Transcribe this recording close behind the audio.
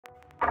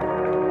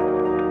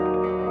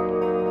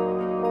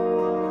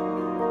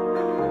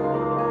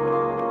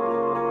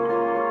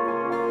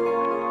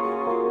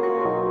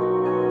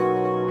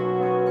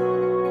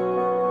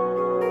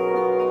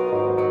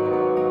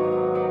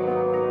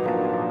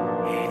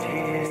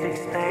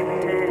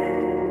expected,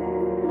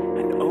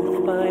 an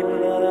oath by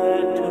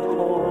blood to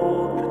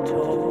hold the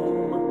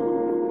tome,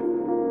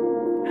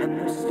 and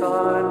the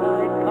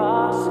starlight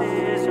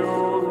passes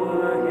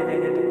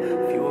overhead,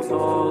 fuels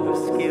all the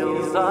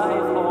skills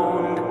I've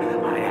honed.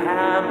 I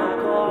am a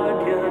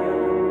guardian,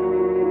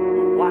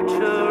 a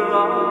watcher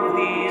of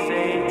these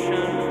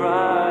ancient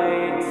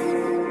rites,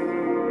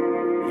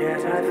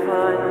 yet I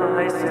find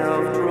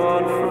myself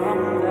drawn from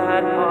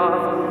that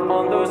path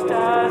on those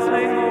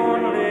dazzling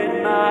moonlit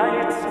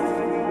nights.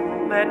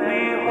 Let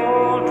me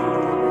hold you,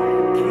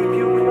 keep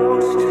you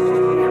close to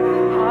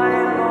me. I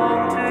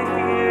long to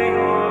hear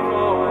your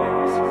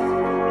voice,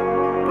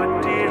 but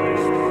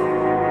dearest,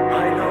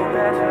 I know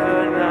better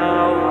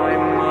now. I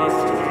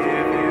must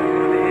give you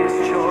this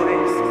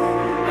choice.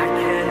 I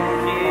can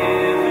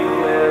give you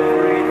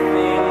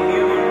everything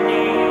you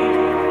need,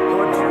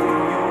 or do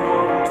you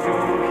want to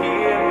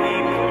hear me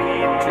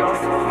plead?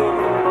 Just look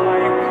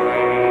my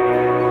way,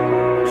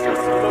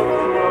 just look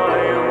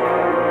my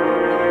way.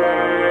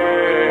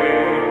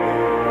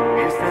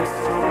 Is there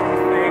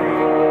something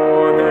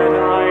more that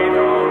I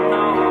don't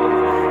know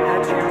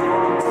that you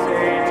won't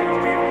say till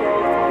we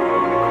both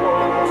grow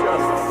cold?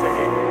 Just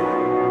say,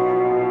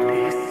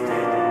 please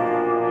stay,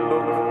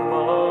 look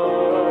my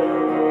way.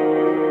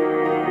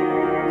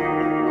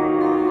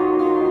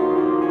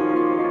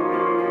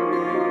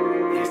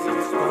 This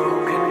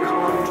unspoken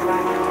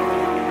contract,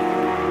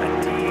 a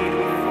deed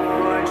we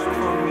forged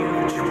for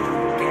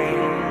mutual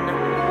gain.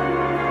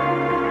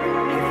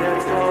 If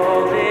that's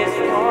all this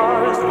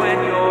was when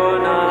you're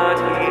not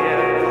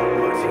here,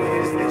 what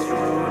is this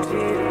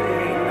rooted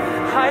pain?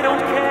 I don't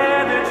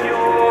care that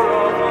you're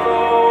of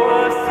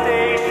lower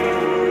station,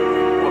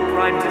 or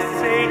primed to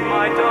sate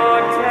my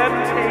dark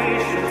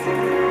temptations.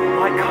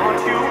 Why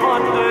can't you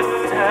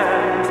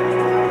understand?